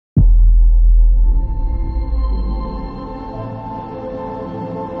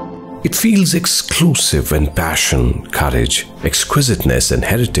It feels exclusive when passion, courage, exquisiteness and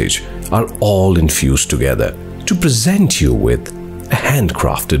heritage are all infused together to present you with a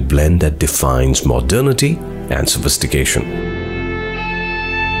handcrafted blend that defines modernity and sophistication.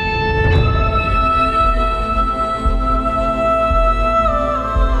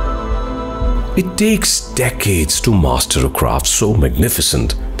 It takes decades to master a craft so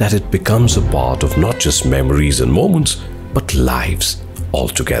magnificent that it becomes a part of not just memories and moments, but lives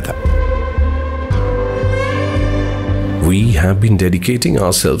altogether. We have been dedicating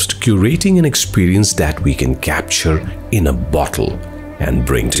ourselves to curating an experience that we can capture in a bottle and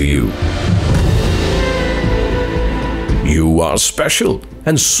bring to you. You are special,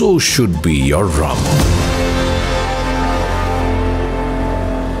 and so should be your rum.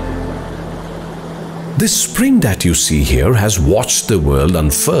 This spring that you see here has watched the world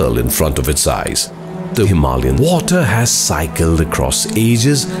unfurl in front of its eyes. The Himalayan water has cycled across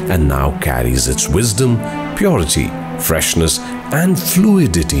ages and now carries its wisdom, purity, freshness and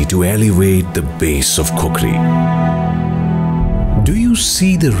fluidity to elevate the base of Khukri. Do you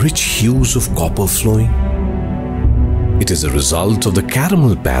see the rich hues of copper flowing? It is a result of the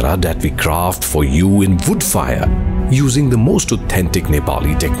caramel para that we craft for you in wood fire using the most authentic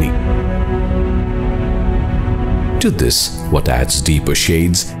Nepali technique. To this, what adds deeper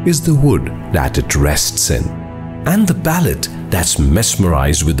shades is the wood that it rests in, and the palate that's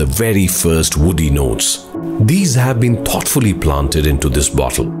mesmerized with the very first woody notes. These have been thoughtfully planted into this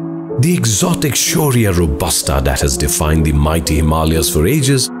bottle. The exotic Shoria Robusta that has defined the mighty Himalayas for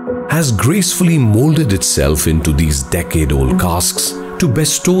ages has gracefully molded itself into these decade-old casks to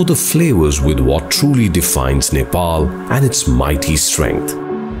bestow the flavors with what truly defines Nepal and its mighty strength.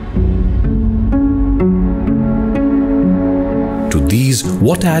 To these,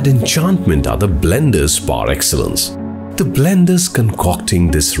 what add enchantment are the blenders par excellence. The blenders concocting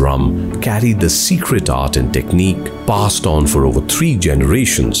this rum carry the secret art and technique passed on for over 3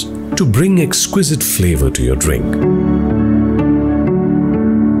 generations to bring exquisite flavor to your drink.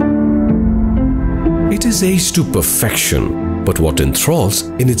 It is aged to perfection, but what enthralls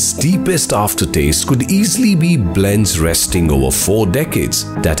in its deepest aftertaste could easily be blends resting over 4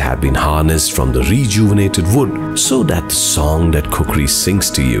 decades that have been harnessed from the rejuvenated wood, so that the song that Khukri sings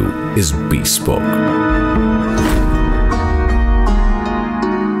to you is bespoke.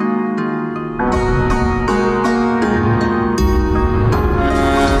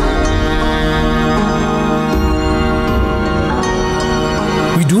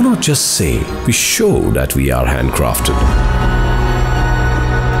 We do not just say, we show that we are handcrafted.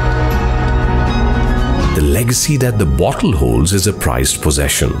 The legacy that the bottle holds is a prized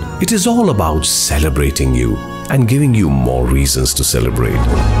possession. It is all about celebrating you and giving you more reasons to celebrate.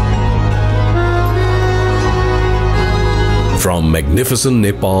 From magnificent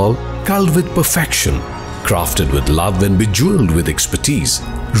Nepal, culled with perfection, crafted with love and bejeweled with expertise,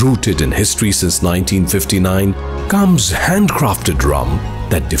 rooted in history since 1959, comes handcrafted rum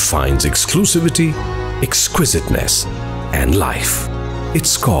that defines exclusivity, exquisiteness, and life.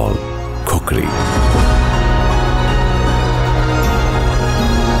 It's called Khukri.